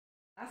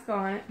Let's go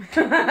on it.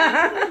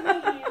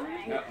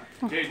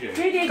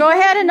 JJ. Go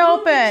ahead and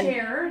open.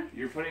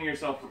 You're putting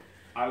yourself...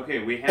 Okay,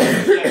 we have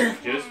it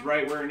set just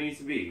right where it needs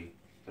to be.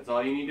 That's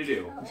all you need to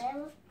do.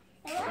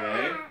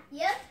 Okay?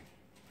 Yep.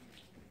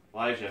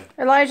 Elijah.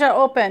 Elijah,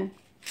 open.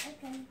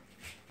 Okay.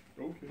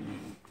 Okay.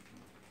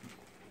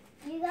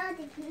 You got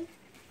the key.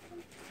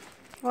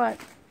 What?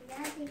 You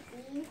got the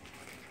key.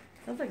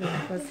 Sounds like a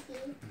necklace.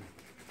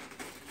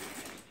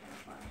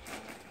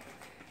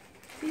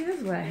 See, this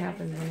is what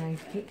happens when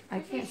I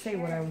can't say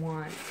what I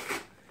want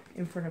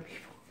in front of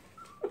people.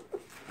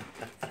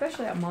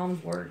 Especially at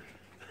Mom's work.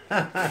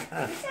 There's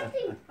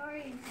something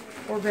hard.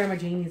 Or Grandma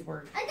Janie's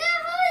work. I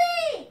got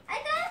Holly! I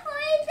got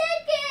Holly's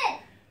ticket!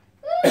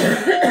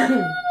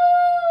 Woo!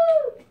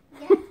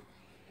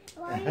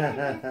 Are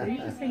you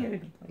just saying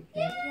it to play?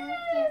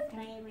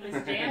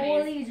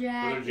 Holy Those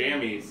Jack. are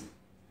jammies.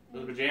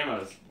 Those are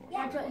pajamas.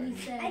 That's what he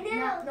said. I know.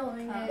 Not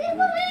knowing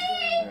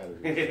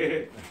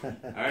it.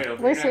 Alright,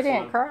 At least he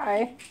didn't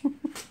cry.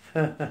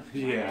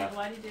 Yeah.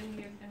 Why didn't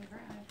you gonna cry?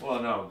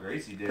 Well, no,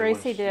 Gracie did.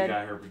 Gracie when she did.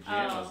 got her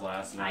pajamas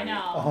last night. I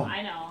know,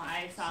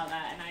 I saw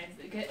that,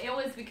 and it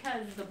was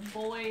because the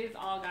boys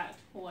all got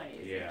toys.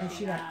 Yeah. And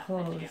she got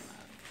clothes.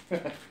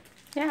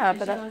 Yeah, And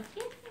but she goes,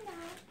 "It's not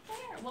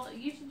fair." Well,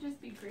 you should just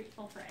be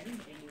grateful for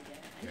anything you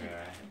get.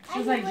 Yeah.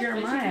 She's like But she's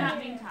Jeremiah. not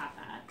being taught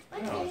that.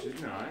 No,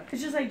 she's not.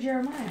 It's just like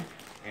Jeremiah.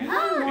 And,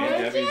 Oh,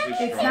 and Debbie's just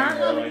It's showing not her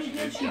how like many she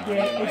gifts did you Sean.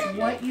 get, it's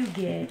what you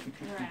get.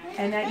 Right.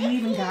 And that you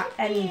even got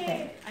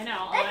anything. I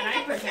know. Oh, and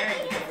I prepared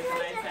it because I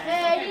said,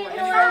 Hey, okay, you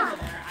whatever know- is in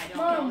there, I don't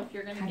know if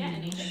you're gonna get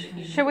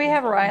anything. should we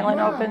have Rylan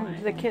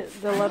open,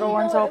 the little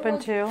ones open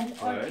too?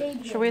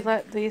 What? Should we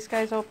let these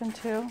guys open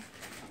too?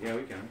 Yeah,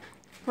 we can.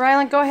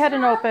 Rylan, go ahead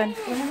and open. Woo!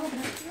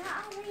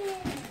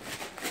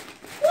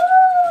 I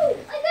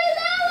got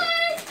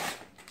that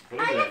What one!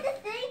 I is got it? the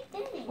same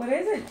thing. What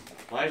is it?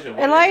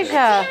 Elijah.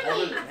 Elijah.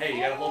 Hold it. Hey,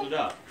 you gotta hold it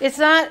up. It's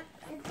not,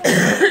 You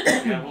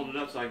gotta hold it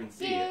up so I can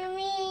see it.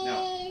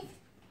 Jimmy's.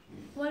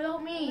 What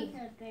about me?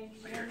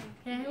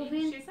 Can I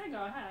open? She said,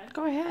 go ahead.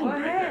 go Go ahead.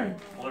 Right there. ahead.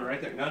 Hold it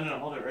right there. No,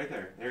 hold it right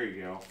there. There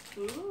you go.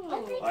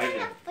 Ooh.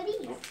 Elijah.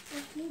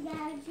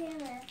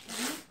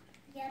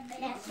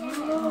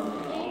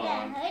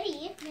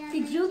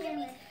 Did you give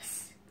me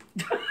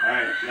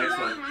Alright, next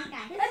one.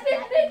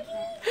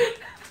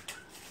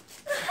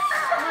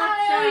 I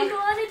always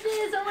wanted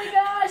this. Oh my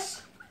gosh.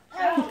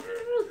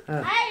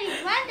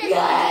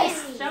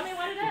 Yes. Show me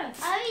what it is.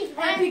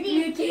 Epic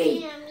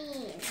Mickey.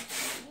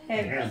 I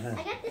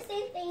got the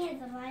same thing as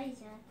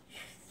Elijah.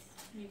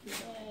 You keep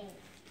it.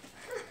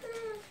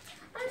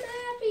 I'm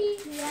happy.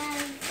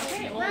 Yeah.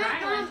 Okay, well, Mom,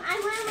 Rylan. I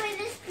want to wear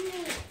this to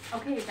me.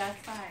 Okay, that's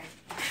fine.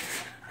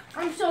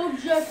 I'm so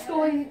just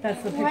going.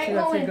 That's the picture right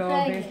that's home gonna go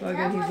on and Facebook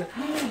and he's like,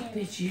 oh,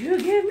 did you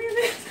give me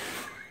this?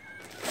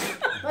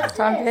 It's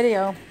on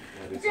video.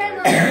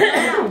 Yeah,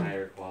 it's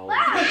higher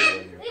quality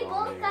than your We phone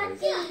both got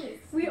anyways. these.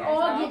 We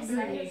all get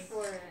these.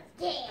 for it.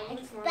 Yeah,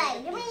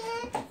 Spider-Man,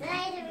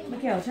 Spider-Man.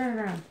 Mikhail, turn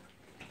it around.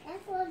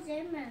 That's for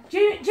Zimmer.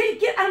 Jenny,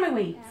 get out of my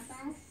way.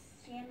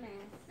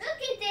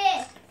 Look at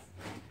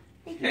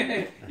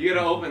this. You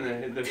gotta open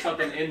it. There's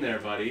something in there,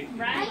 buddy.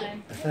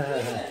 Rylan.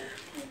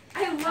 I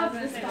love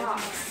this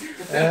box.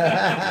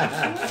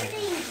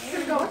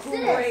 What's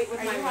Great. this?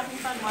 Are you having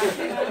fun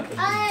watching it?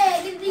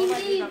 Hey, the We'll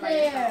let you DVD go by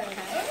yourself,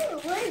 player. okay? Ooh,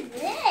 what is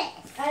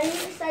this? I need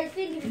to start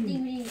thinking of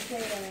DVD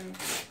player.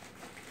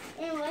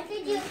 And what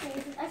did you? A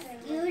scooter? I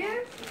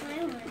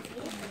want it.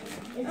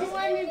 Is I this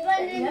want to put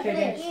it in Okay.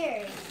 the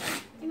ears.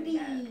 I'm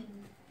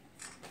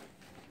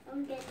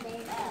getting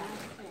it.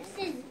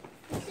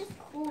 This is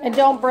cool. And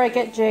don't break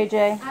it,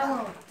 JJ. I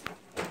won't.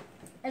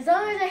 As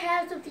long as I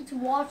have something to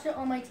watch it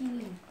on my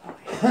TV.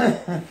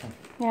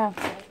 Yeah.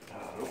 Where's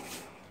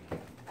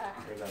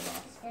that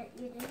box?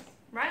 You just.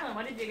 Rylan,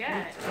 what did you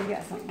get? We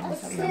got something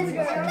else. Scissors. We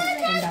got some from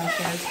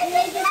downstairs. And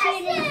they just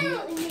need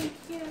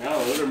it. No,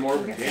 those are more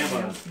We got something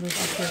pajamas. else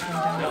upstairs from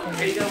No, downstairs.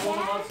 hey, you gotta hold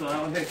them up so I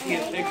don't see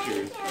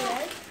pictures.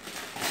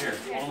 Here,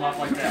 hold them up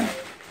like that.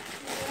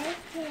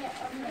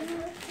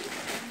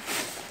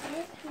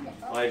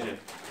 Elijah.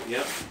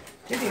 Yep.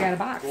 Jenny got a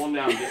box. Pull them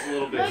down just a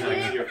little bit so I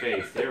can see your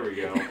face. There we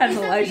go. As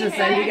Elijah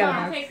said, you got a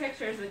I'll box. take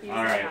pictures with you.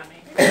 All right. On me.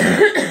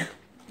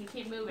 You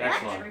keep moving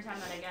Excellent. every time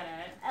that I get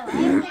it. Oh, I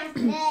got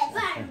this.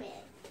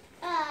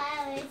 I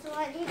always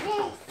wanted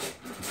this.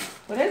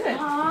 What is it?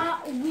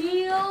 Hot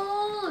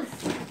Wheels.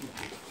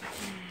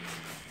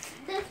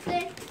 This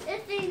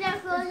thing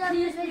that goes up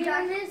Please the be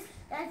track. honest.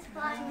 That's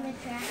flying the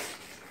track.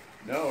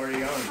 No, where are you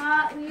going?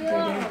 Hot Wheels.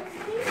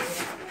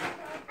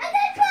 I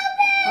got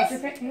Thomas! What's your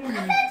pick? I got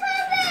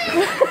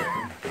Thomas!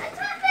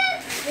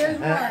 There's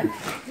one.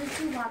 There's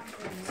two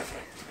boxes.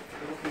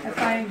 That's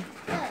fine.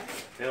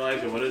 Hey,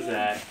 Elijah, what is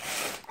that?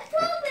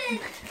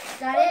 Thomas!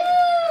 Got it?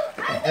 I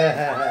got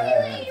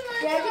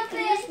Daddy, can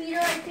you speed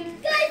up? I think.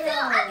 Guys, no, I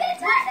got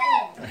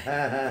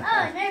Thomas!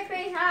 Oh, they're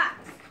pretty hot.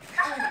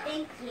 Oh,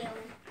 thank you.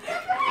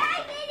 Look what I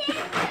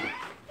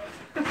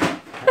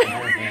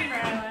did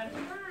Rylan.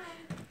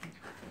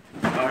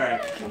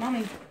 Alright, Well,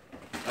 mommy.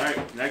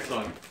 alright, next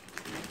one.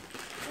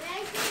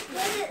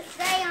 What does it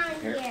say on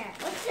here?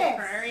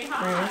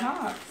 Trailer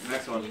Hawks.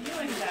 Next one. You knew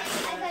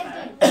exactly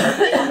what it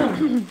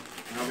said.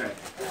 Okay.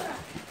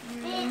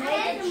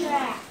 Mega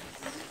Track.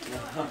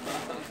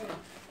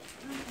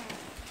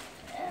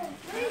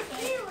 Let's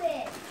do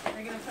it.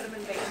 We're gonna put them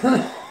in base.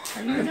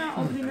 Are you not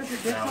opening up your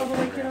gifts all the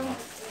way, kiddo?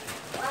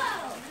 Whoa.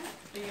 Are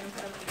you gonna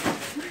put them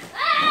in base?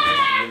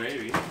 Ah!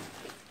 Maybe. You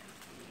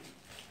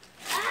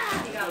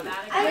got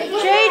that I again?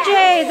 like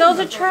JJ, those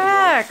are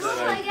tracks.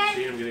 I've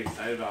seen him get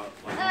excited about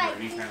like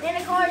any kind And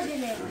the of. cars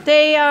in it.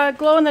 They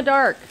glow in the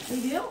dark. They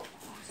do?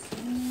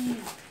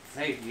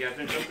 Hey, you gotta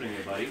finish opening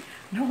it, buddy.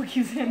 No, we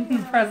keep hitting the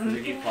Does it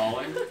present. keep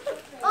falling?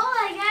 Oh,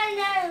 I got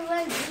another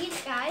one of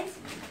these guys.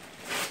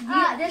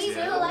 He's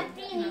Yeah.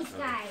 collecting these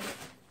guys.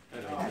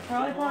 That's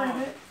probably part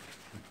of it.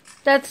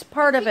 That's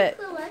part of it.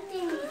 He's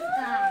collecting these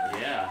guys.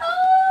 Yeah. Oh,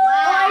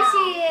 I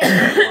see it.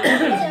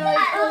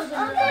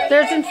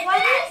 There's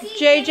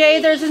JJ,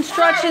 there's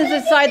instructions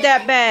inside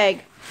that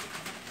bag.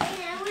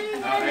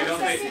 Hey,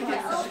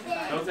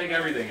 don't take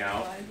everything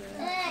out.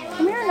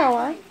 Come here,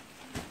 Noah.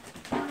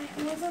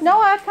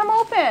 Noah, come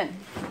open.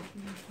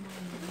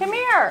 Come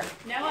here.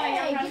 Noah,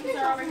 your presents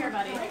are over here,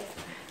 buddy.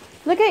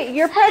 Look at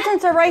your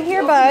presents are right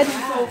here, bud.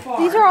 So far.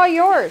 These are all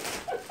yours.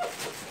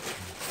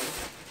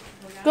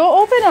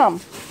 Go open them.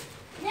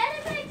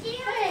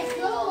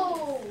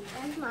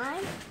 That's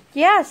mine.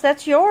 Yes,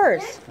 that's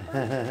yours.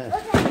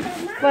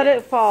 Let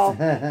it fall.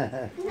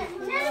 JJ,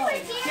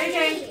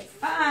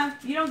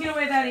 you don't get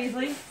away that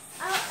easily.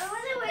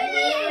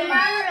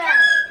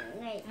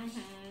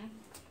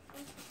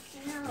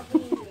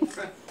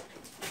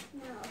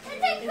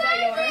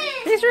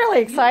 He's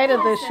really excited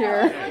this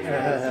year. And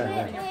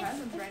your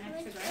presents right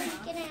next to Grandma.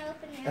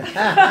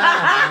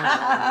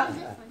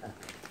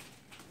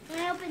 Can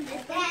I open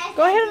this?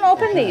 Go ahead and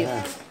open these.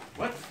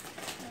 What?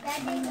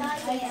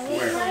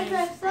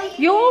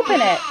 You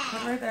open it.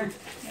 Come right there.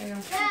 There you go.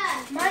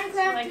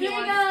 Minecraft Like you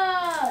want-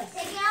 Legos.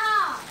 Take it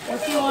off.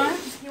 What you want?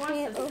 He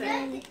wants to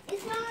sit.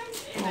 It's not.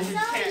 In his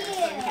chair.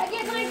 I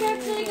get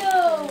Minecraft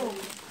Legos.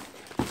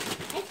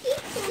 I keep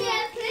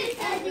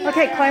seeing.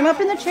 Okay, climb up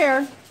in the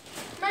chair.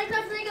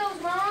 Minecraft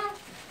Legos, Mom.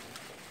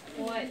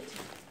 What?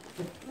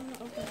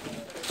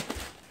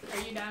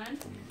 Are you done?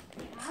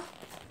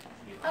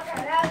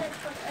 Okay, now let's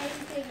put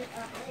everything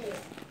up there.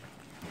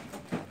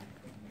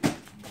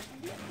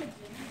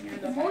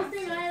 The most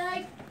thing I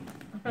like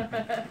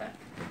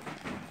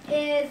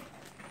is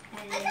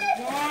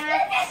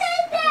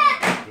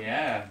that.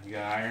 Yeah, you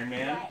got Iron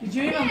Man. Did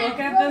you even look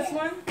at this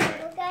one?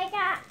 Look, I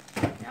got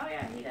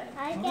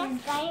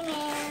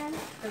Spider-Man.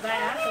 Because I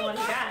asked him what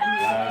he got, and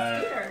he got a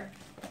scooter.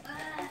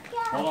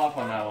 Hold off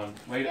on that one.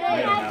 Wait on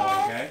that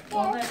one, okay?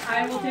 Well, then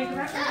I will take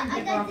that one and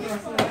take off the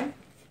rest of the way.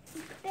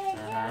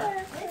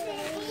 What's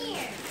in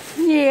here?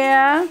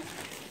 Yeah.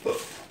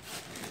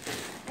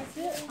 I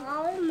see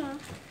all of them.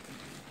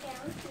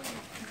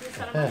 Just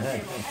set him on the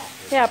table.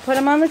 Yeah, put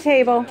them on the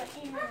table. Or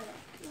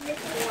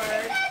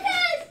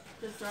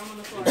just throw him on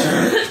the floor.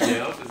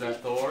 Yep, is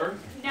that Thor?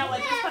 No,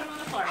 let's just put him on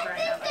the floor for right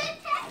now.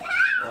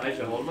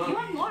 Elijah, hold him You up.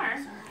 want more?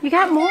 You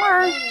got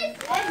more. Here,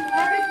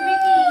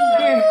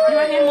 you want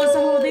him to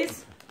hold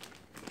these?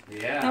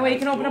 Yeah. That way you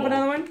can that's open up cool.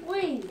 another one?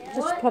 Wait, Just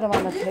what? put them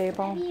on the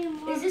table.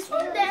 Is this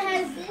one that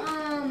has,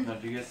 Now,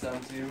 did you get some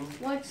too?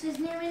 what's his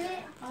name in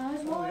it? Oh,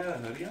 yeah,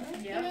 hoodie on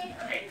it? Yep.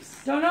 Nice.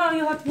 Don't know.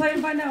 You'll have to play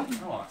and find out.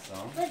 I want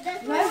some. But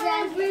that's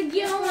Let's what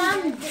get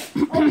home.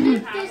 Open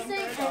this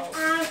thing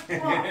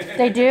and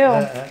They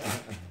do.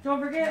 Don't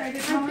forget, I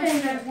just promised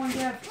you guys one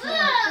gift. So.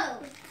 Whoa!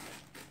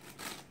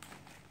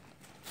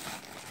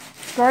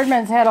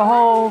 Gardman's had a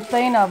whole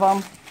thing of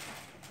them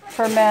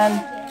for men.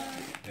 Yeah.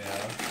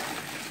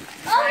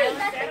 Oh, Rylan,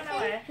 that's stand in my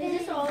way. Is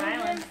this all of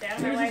Rylan, them? stand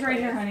in my Yours way. is right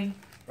here, honey.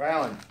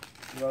 Rylan,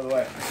 go the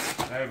way.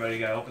 Everybody, you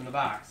gotta open the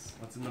box.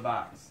 What's in the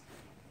box?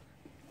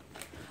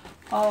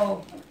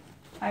 Oh,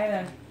 I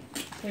had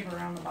to tape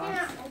around the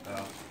box.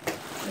 Oh,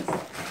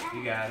 This-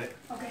 you got it.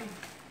 Okay.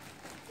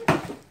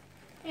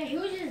 Hey,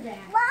 whose is that?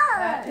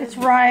 That It's is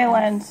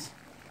Ryland's.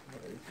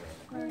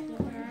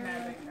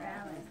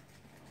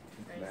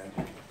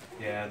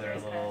 Yeah, they're a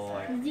little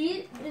like.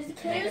 Is the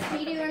kid's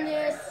video in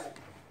this?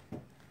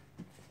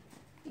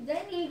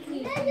 Then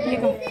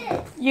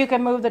You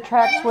can move the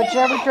tracks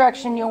whichever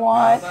direction you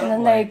want, and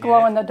then they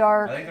glow in the I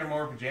dark. think they're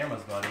more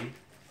pajamas, buddy.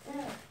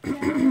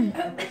 Rylan,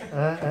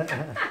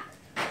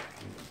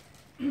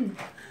 You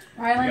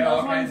got all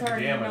those kinds ones of are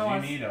pajamas. You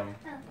Noah's. need them.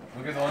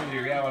 Look at the ones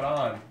you got one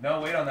on.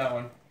 No, wait on that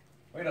one.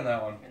 Wait on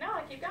that one. No,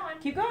 I keep going.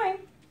 Keep going.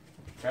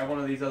 Grab one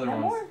of these other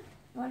One ones. more.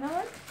 Want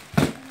another?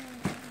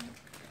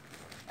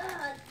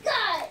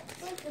 God!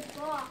 Where's the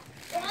ball?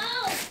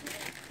 Oh!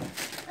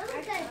 I'm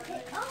gonna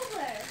take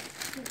over.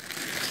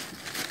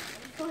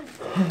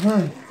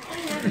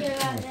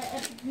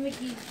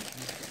 Mickey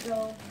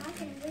go. I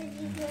can really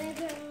do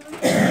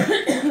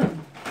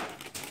everyone.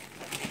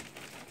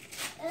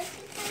 Let's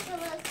just take a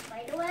little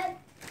spider web.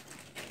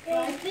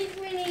 I think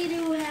we need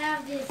to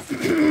have this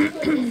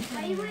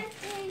Spider web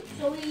thing.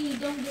 so we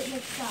don't get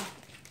mixed up.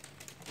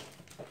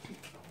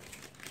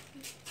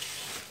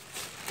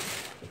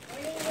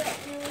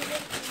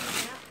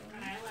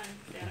 Rylan,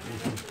 stand in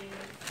my way, please.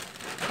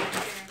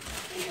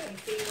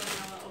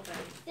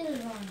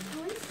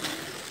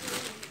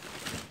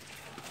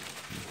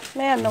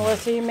 Man,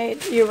 Melissa,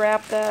 you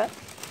wrapped that.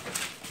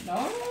 No,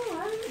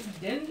 I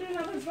didn't do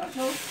nothing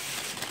special.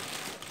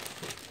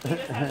 You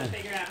just have to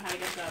figure out how to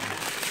get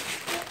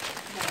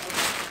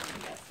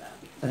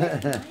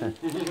the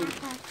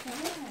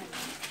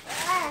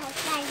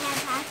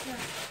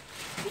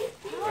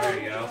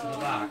There you go. Open the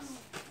box.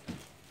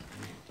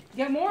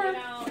 Get more. You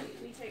know,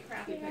 we take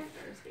crappy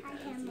pictures because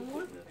you keep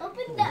moving.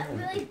 Open that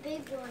really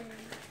big one.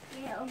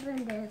 Yeah,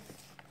 open this.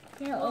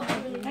 Yeah,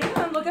 open it. Hang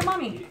on, look at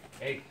mommy.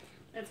 Hey.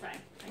 It's fine.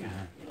 I got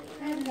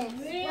it.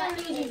 We don't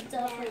need this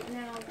stuff right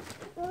now.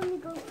 Let me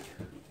go.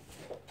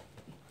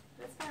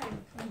 It's fine.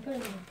 I'm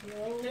putting it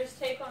away. There's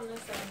tape on this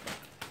side.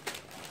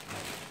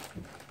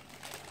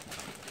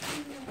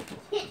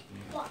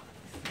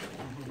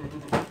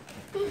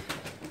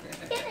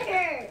 Get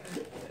her.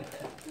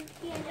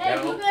 Yeah,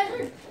 Hey, you guys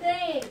are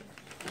things.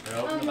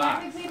 Open the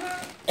box.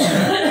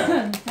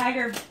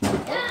 Tiger.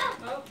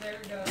 Oh, there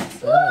it goes.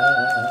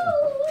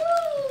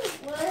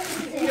 What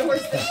is it?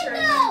 Where's the shirt?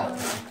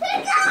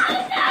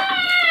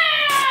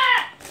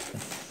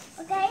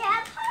 Okay, I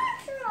have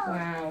Patrol.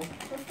 Wow.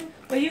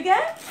 What you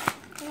get?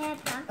 Yeah,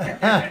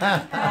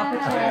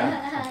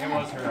 It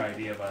was her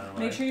idea, by the way.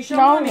 Make sure you show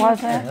No, it mommy.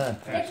 wasn't. Yeah,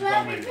 It's she told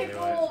me wrapping to do paper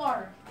it.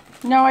 war.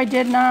 No, I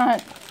did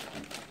not.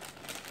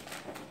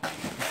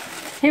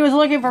 He was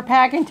looking for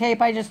packing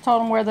tape. I just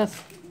told him where this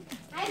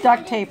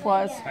duct tape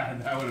was.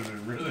 God, that would have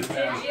been really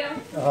bad.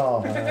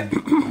 Oh,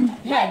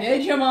 Yeah,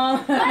 did you,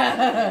 mom?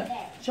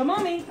 Show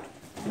mommy.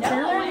 No,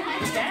 Turn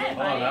around. it's dead, Oh,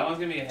 buddy. that one's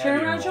gonna be a Turn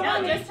heavier around, show one. No,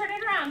 mommy. just turn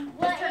it around.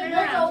 What? Just turn it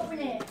Let's around. open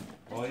it.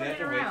 Well, you have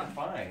to wait to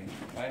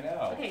find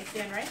out. Okay,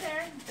 stand right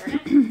there. Turn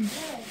it.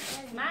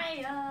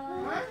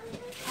 Smile.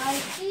 I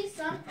see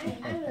something.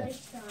 I really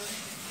saw.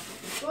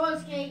 Roller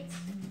skates.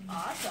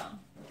 Awesome.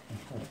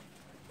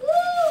 Woo!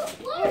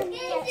 What is it?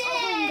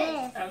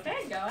 Okay,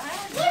 go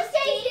ahead. Let's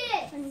take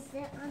it. Can I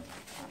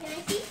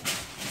see?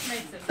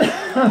 Makes it.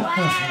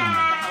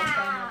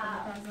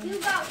 Wow! You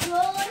got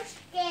roller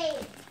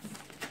skates.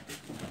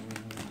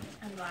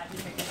 I'm glad you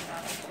picked it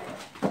up.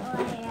 Oh,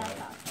 yeah.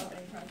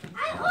 I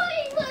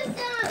always want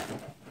some.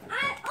 I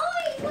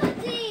always want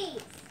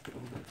these.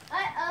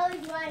 I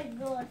always wanted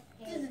roller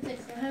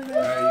skates. Alright,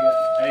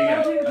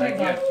 there you go. I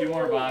got 2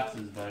 more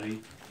boxes,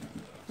 buddy.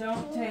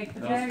 Don't take the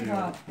Those bags two.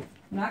 off.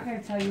 I'm not going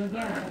to tell you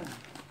again.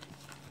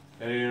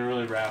 I didn't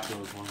really wrap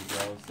those ones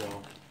though,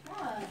 so.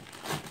 What?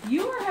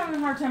 You are having a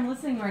hard time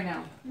listening right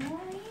now.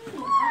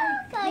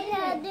 I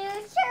had a new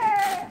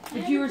shirt.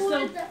 If you were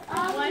still...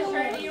 What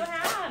shirt do you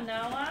have,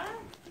 Noah?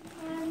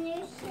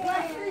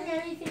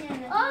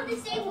 Oh, the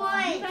same You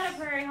one. got a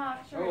Prairie Hawk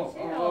shirt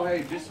too.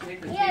 Hey, just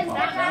take the Yeah, tape off.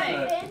 that's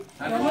right.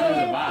 Not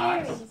the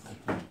box.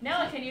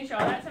 Noah, can you show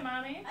that to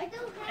mommy I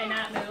don't and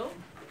have. not move?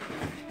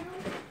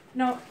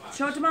 No,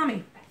 show it to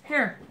mommy.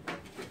 Here.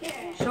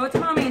 Show it to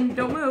mommy and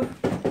don't move.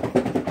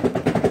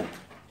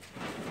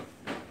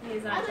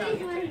 He's not showing it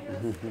to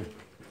you.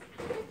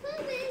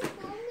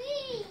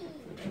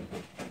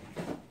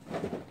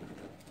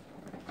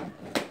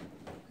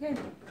 Okay,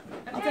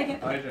 I'll Okay. take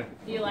it. Elijah,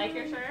 Do you like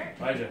your shirt?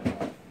 Elijah.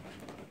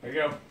 There you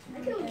go.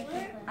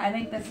 I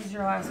think this is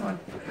your last one.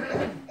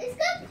 It's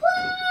got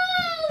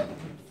clothes.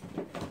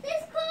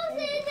 There's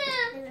clothes in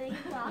them.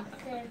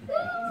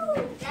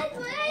 Ooh, that's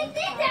what I did.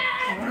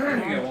 There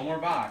you go, one more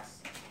box.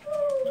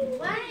 One there.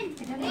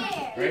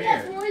 Right He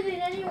has here. more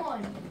than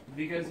anyone.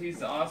 Because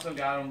he's also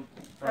got them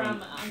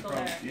From Uncle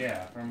Eric.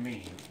 yeah, from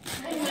me.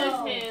 I This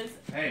know. is his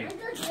Hey,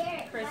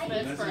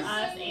 Christmas This for is-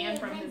 us and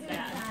from his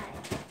dad.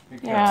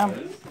 because Yeah. you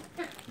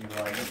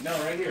like it. No,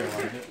 right here,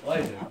 Elijah.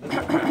 Elijah. This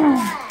one.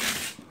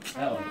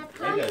 That one.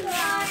 Right there.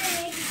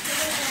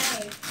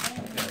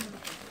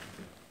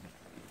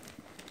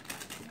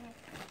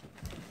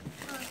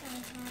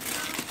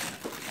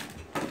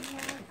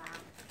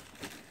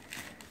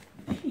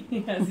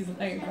 Yes, he's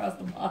laying across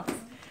the box.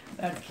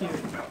 That's cute.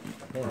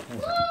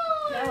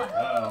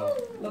 Uh-oh.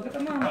 Look at the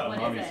mom. Oh, What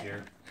is mommy's it?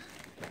 here.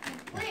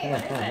 What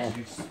is it?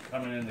 She's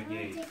coming in the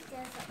gate.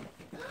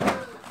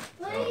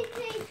 Mommy,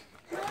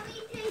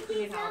 take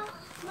these out.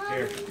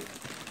 Here.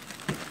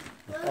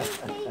 Mommy,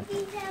 take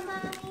these out,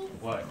 mommy.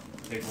 What?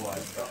 Take what?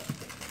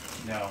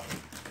 No.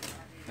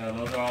 No,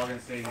 those are all gonna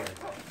stay here.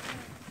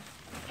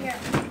 Here.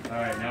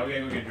 Alright, now we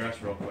gotta go get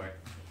dressed real quick.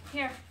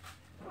 Here.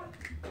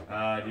 Do you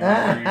want to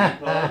wear your new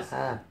clothes?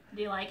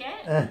 Do you like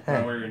it? Want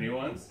to wear your new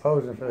ones?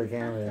 Posing for the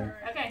camera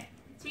Okay.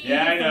 Cheese.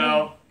 Yeah, I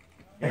know.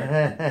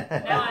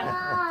 there.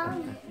 Noah.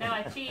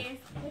 Noah, cheese.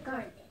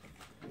 Come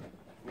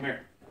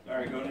here.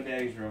 Alright, go to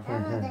Daddy's room.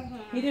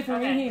 He did for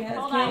Okay. me. He has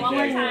Hold on cake. one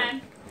more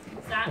time.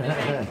 Stop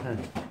moving.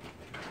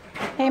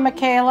 Hey,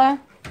 Michaela,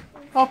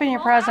 open your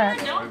Hold present.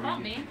 on, don't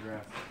bump me.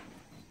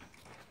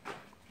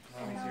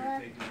 Mommy's here to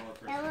take you all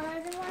That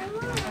first. was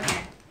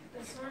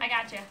the one. I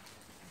got you.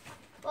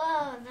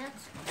 Whoa,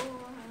 that's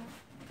cool.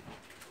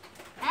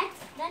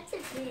 That's a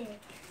big.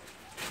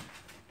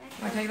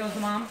 Want to take those to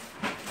mom?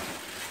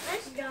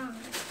 That's dumb.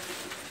 Is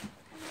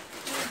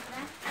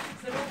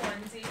it a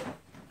onesie?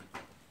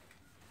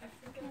 I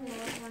freaking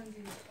love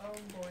onesies. Oh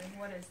boy,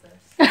 what is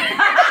this?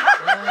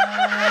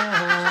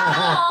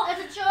 Oh,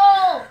 it's a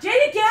troll.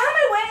 Jada, get out of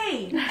my way!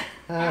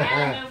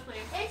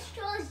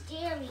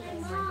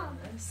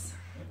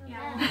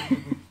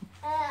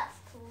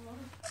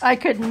 I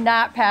could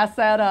not pass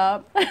that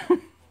up. I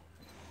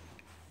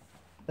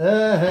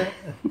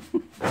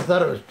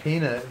thought it was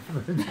peanut.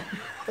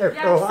 There for a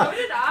Yeah, so while.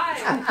 did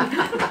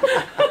I.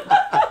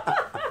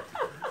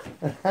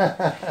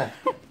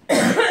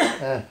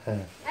 I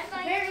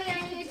thought you were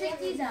going to take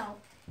these out.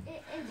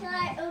 Until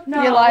I opened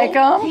No, You like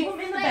 'em? Keep them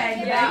in the bag.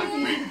 The bag is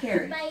easy to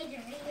carry.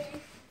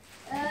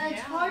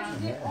 It's hard to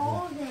get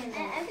all of them.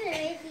 I'm gonna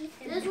make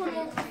this one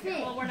won't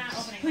fit. Well, we're not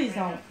opening. Please it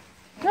right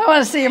don't. I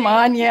want to see them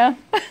on you. I'm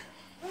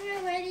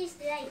gonna wear these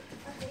today.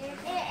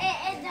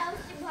 And those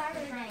tomorrow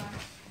night.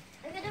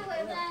 I'm gonna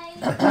wear my.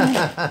 I'm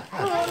gonna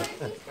wear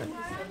these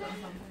tomorrow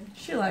night.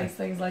 She likes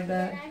things like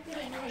that. And I'm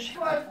gonna wear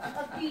for a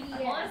now.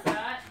 PDF.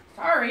 Melissa,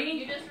 Sorry.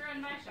 you just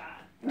ruined my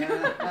shot.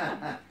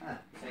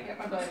 Take out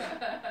my butt.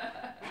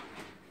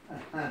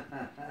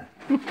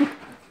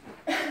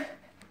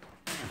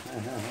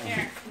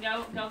 Here,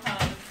 go pose.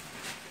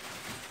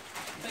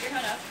 Put your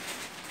hood up.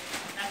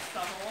 That's the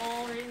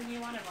whole reason you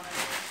wanted one of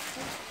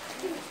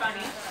these. It's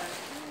funny.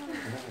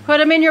 Put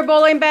them in your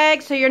bowling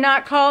bag so you're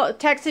not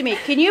texting me.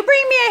 Can you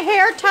bring me a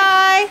hair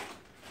tie?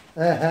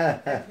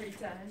 Every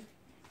time.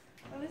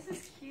 Oh, this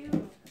is cute.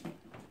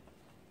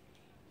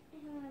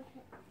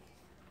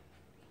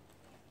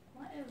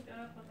 What is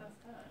good with this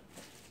hood?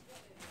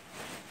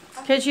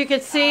 Because you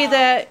could see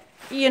that,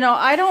 you know,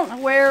 I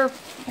don't wear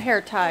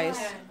hair ties.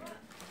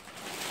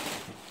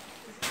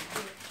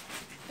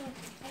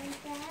 Thank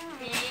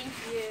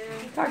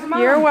you. Talk to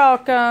Mom. You're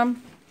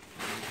welcome.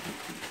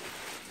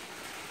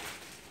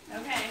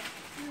 Okay.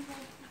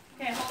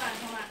 Okay,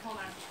 hold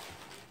on.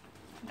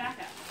 Back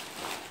up.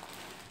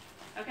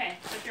 Okay,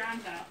 put your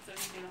arms out so you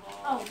can do the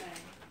whole thing.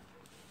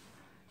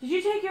 Did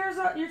you take your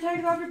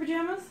tags off your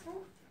pajamas?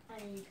 I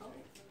don't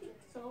think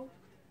so.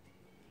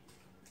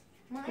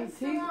 Is Mine's he-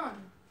 still on.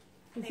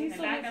 Is he Okay,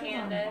 still back up a got little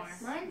some bit on? more.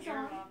 Mine's You're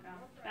on. welcome.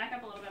 Back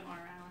up a little bit more,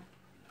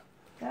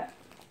 Rylan.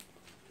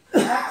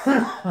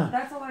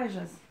 That's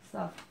Elijah's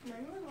stuff.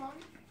 Mine was on.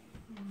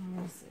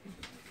 We'll see.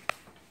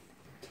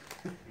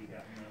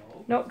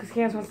 Nope, because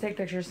Candace wants to take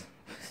pictures.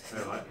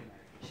 Wait, what?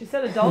 She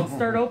said adults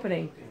start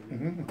opening.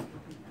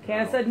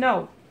 Candace said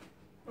no.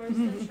 Where's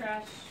the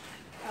trash?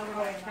 Oh, we're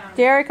going down.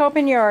 Derek,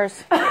 open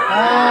yours.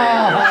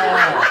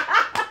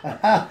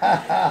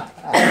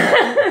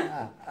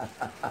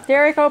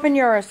 Derek, open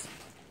yours.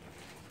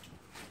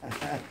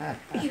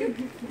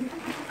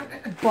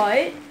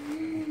 But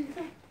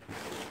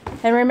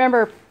And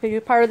remember,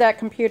 part of that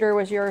computer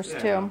was yours Yeah.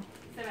 too.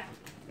 Sit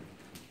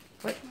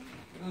back.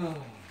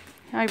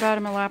 I bought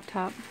him a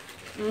laptop.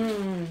 Okay, Are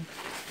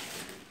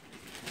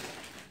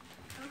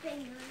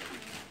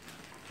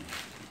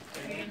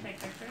you gonna take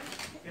pictures?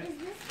 is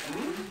this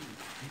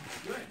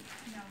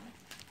No.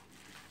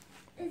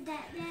 is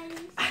that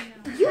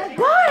Daddy's? you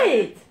bought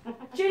it.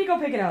 Jenny, go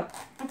pick it up.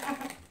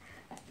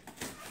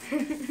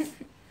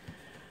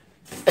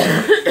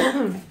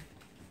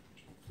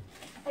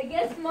 I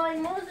guess my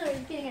mother is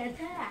getting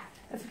attacked.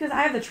 That's because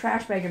I have the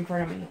trash bag in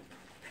front of me.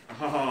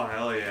 Oh,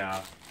 hell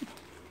yeah.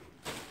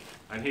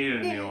 I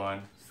needed a new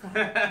one.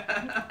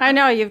 I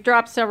know, you've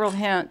dropped several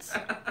hints.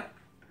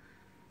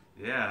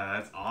 Yeah,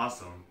 that's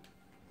awesome.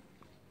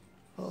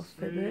 Oh,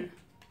 Fitbit.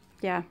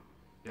 Yeah.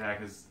 Yeah,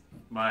 because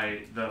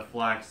the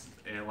Flex,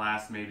 it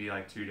lasts maybe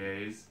like 2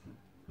 days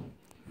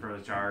for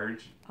the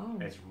charge. Oh.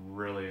 It's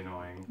really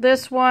annoying.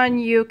 This one,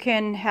 you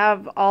can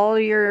have all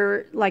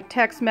your like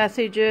text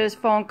messages,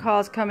 phone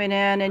calls coming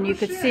in, and you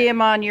could see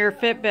them on your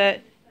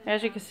Fitbit.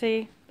 As you can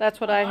see, that's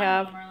what I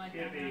have.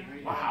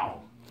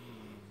 Wow.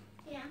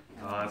 Yeah.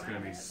 Oh, that's going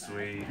to be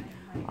sweet.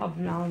 I'll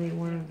nominate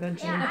one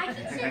eventually. Yeah, I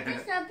can set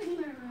this up in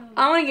my room.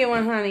 I want to get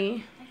one,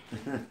 honey.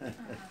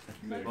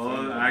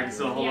 Well, I can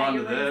still hold Yeah, on to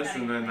you're really this,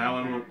 setting and then the that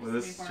one example with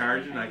this before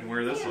charging, I can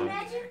wear this The one.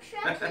 Magic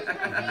Truck is my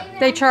favorite.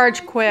 They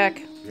charge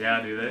quick.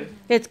 Yeah, do they?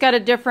 It's got a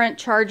different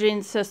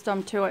charging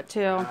system to it too.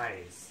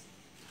 Nice.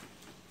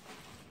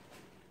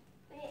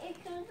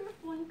 It comes with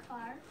one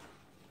car.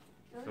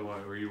 So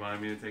what, were you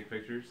wanting me to take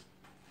pictures?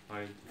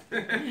 Fine. No,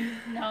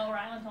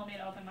 Rylan told me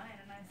to open mine,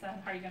 and I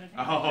said, "Are you gonna take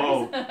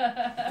Oh.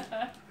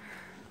 pictures?"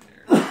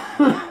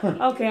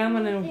 Okay, I'm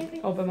gonna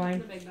open The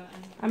that big button.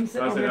 I'm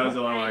sitting That over was the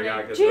here. one I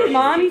got. 'cause Gee, that's-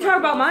 Mom, you talk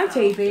about my Is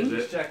taping.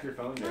 it? Check your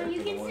phone there. No, you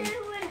for the can one. set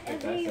it whenever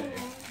that's you it.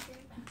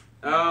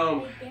 want.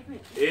 Um,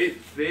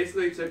 it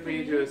basically took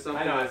me to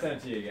something. I know, I sent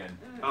it to you again.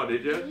 Oh,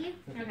 did you?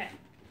 Okay.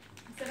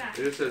 Sit back.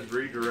 It just says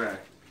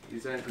redirect. You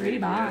sent it to me Pretty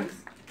again? box.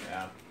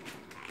 Yeah.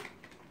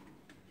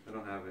 I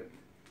don't have it.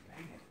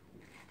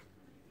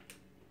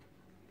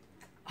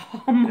 Oh, Yeah,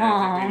 it took me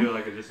Mom. to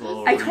like a, just a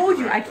little I told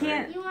you, I redirect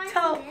can't You want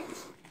tell,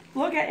 this?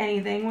 look at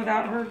anything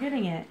without her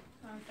getting it.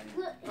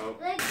 Look, Oh.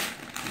 like,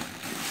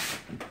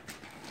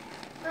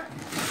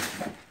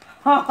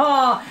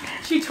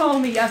 She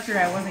told me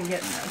yesterday I wasn't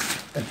getting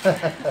this.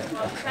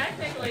 Well,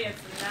 technically,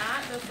 it's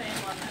not the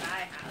same one that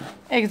I have.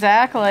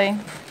 Exactly.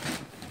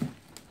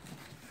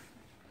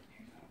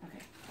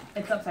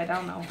 It's upside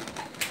down though.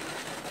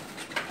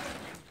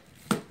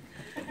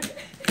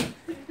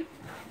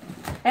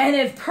 And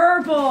it's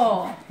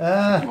purple.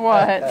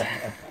 What?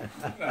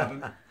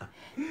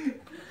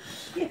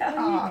 Yeah.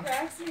 Yeah.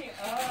 cracks me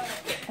up.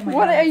 Oh my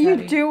What God, are it's you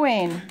heavy.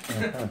 doing?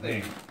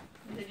 Thanks.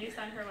 Did you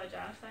send her what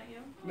Josh sent you?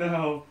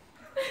 No.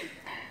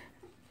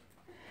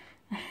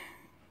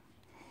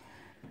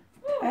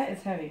 That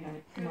is heavy,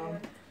 honey. Mom.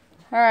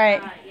 All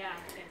right. Yeah,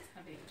 it's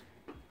heavy.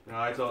 No,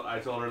 I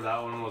told her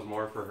that one was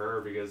more for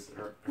her because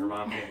her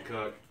mom can't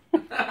cook.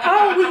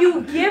 Oh, will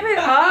you give it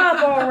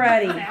up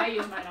already? I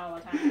use mine all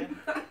the time.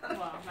 Well,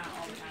 not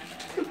all the time,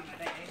 but every time I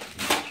bake.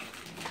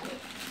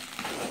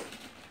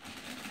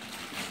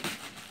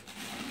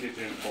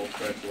 Kitchen full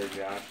stretch there,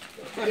 Josh.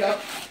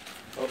 Yep.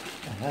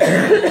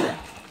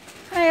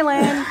 Hey,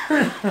 Lynn.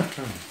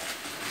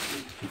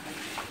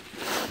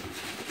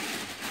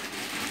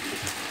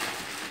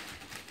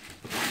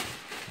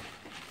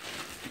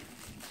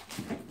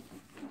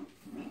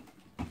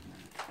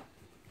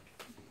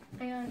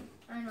 I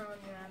know when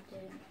you're out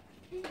there.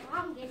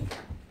 Mom, get it.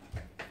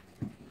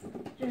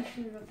 Just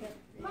to look at this.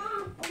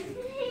 Mom, open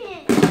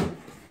it.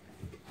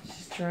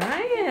 She's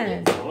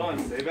trying. Hold on,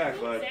 stay back,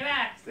 bud. Stay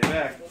back. Stay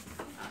back.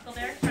 Uncle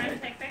Derek's trying to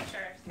take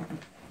pictures.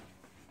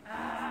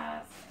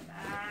 Ah, stay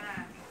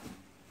back.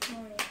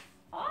 Mommy,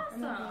 I'm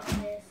Awesome. gonna do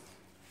this.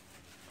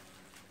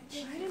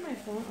 Why did my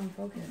phone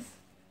unfocus?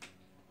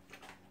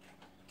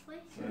 Wait.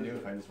 So I do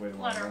if I just wait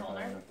long Letter enough, I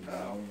holder. don't have to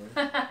buy one.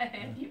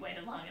 If you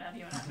waited long enough,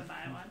 you wouldn't have to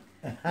buy one.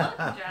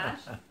 Look,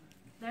 Josh.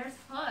 There's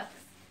hooks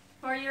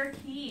for your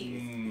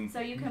keys, so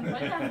you can put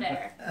them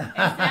there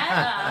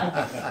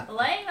instead of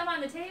laying them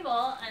on the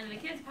table and the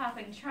kids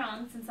popping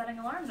trunks and setting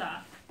alarms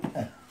off.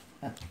 They'll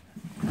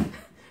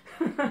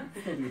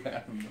do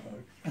half of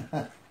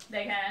them.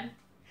 They can.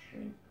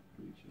 Pretty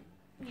cheap.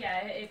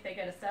 Yeah, if they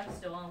get a step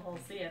stool, we'll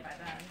see it by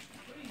then.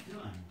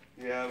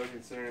 Yeah, but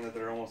considering that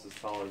they're almost as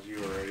tall as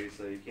you already,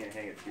 so you can't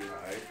hang it too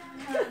high.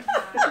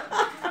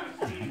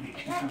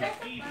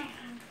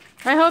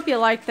 I hope you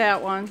liked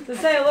that one. To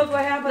say, look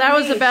what happened. That to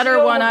was me. a better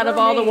She one out of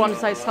all the overheard me.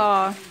 ones I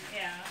saw.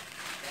 Yeah.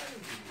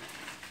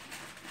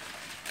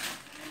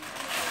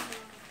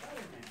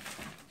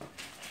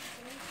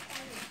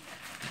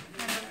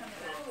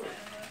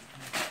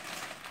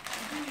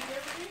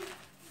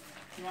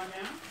 You want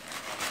now?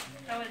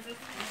 Oh, is this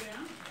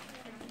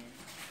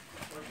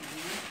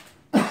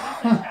Yeah. a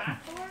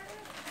chalkboard?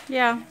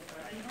 Yeah.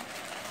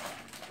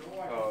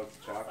 Oh, it's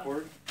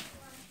chalkboard?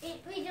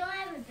 We don't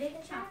have a big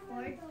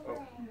chalkboard.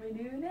 We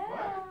do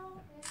now.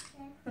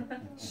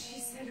 She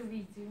said we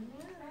do.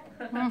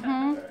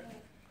 Mm-hmm.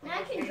 Now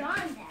I can draw on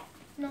that.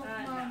 No, No.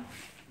 Mom.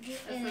 This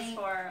is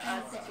for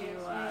us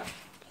to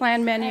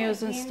Plan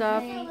menus and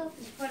stuff.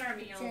 put our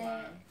meals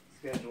on.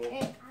 Schedule.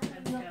 and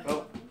schedule.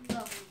 Oh,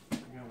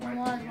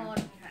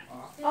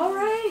 All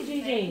right,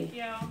 Gigi. Thank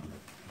you.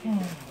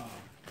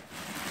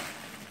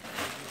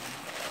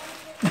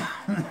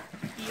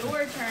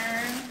 Your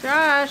turn.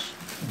 Josh.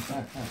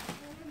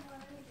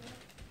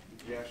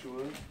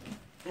 Joshua.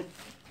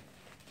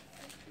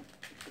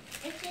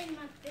 This is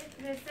my Sit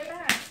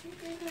back.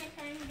 This is my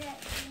time that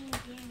we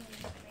give me.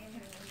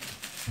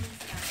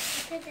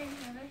 Because I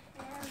never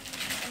have.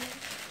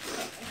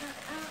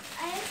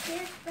 I have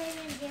this plane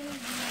and give me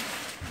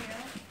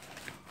here.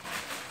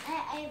 I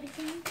have a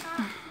team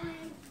top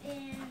one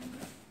and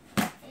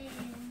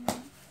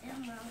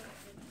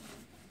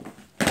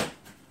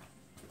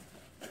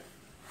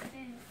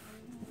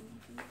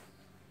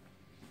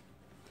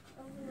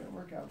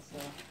Workout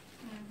stuff.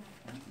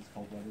 This is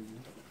cold-blooded.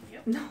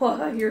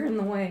 No, you're in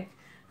the way.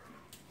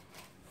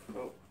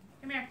 Oh,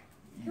 Come here.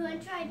 can I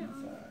try to?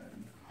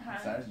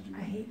 What size did you I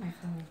get? hate my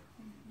phone.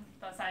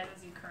 The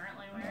sizes you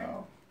currently wear.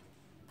 Oh.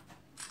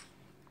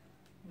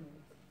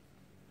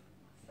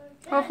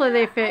 Hopefully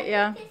they fit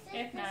ya.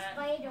 If not,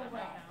 spider let me web. know.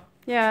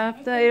 Yeah,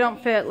 if they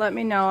don't fit, let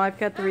me know. I've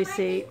got the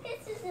receipt. I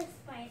think this is a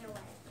spider web.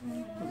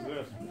 What's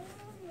this?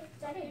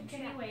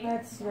 Can you wait?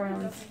 That's Open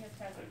round. his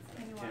presents.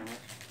 Can you watch?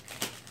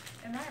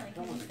 And Riley,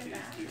 can you sit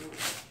back?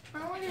 I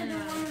wanted the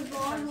one with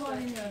long one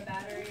in it.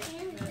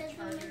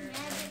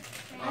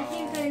 I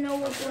think I know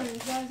which one it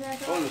was. I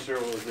wasn't sure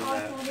what was in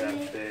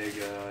that big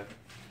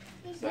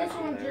This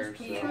section one there,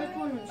 just so this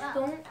one was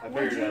stone. I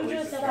figured at least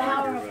just it's a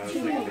power stronger, of but I was two.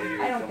 thinking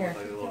maybe I it don't comes care. with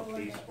like a little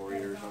piece for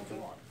you or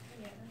something.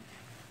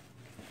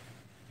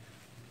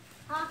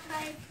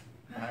 Hawkeye.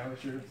 I was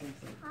sure it's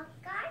something.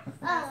 Hawkeye?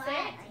 Oh, I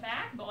sit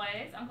back,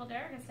 boys. Uncle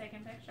Derek is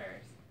taking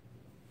pictures.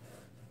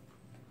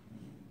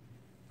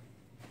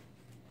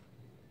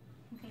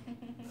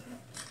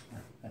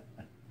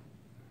 Is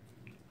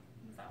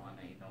that one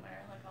that you can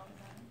wear like all the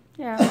time?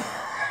 Yeah.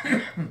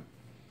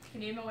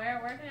 Can you even wear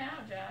it working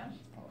out, Josh?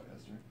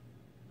 Polyester.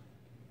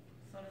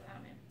 So what does that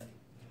mean?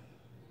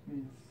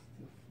 Means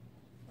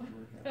the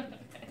workout.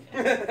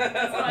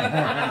 That's what I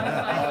thought. I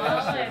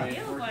was like, well, it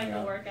feels like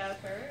the workout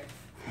hurts.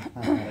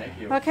 Thank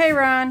you. Okay,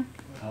 Ron.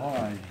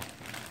 Hi.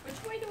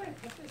 Which way do I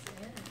put this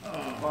in?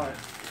 Bye.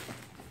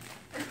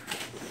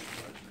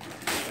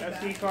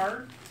 SD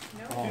card?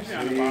 Oh, It's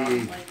down the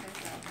bottom. sweet.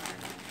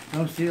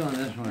 No stealing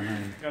this one,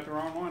 honey. Got the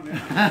wrong one, didn't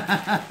you?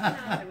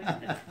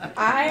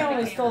 I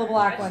only stole the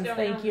black ones.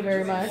 Thank you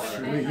very much.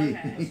 Sweet.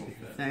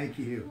 Thank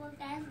you. Well,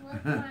 guys,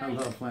 look I what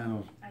love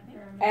flannels. I think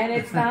And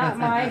it's not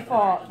my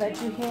fault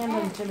that you hand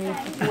them to me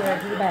to wear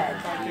to the bed.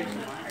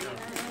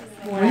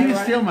 Well, you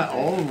can steal my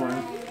old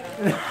one.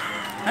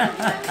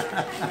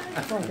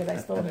 That's only because I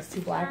stole his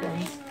 2 black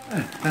ones.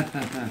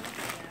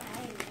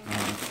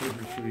 Oh,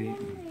 super sweet.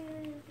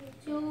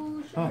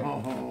 Two shirts.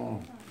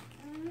 Oh,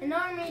 An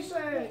army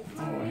shirt.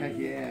 oh, heck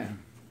yeah.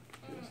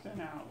 Just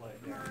an outlet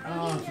there.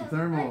 Oh, some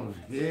thermals.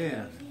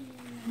 Yeah.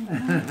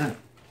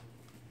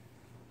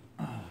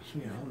 Oh,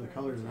 sweet. I love the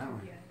colors of that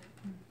one.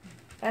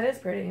 That is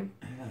pretty.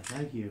 Yeah,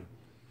 thank you.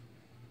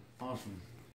 Awesome.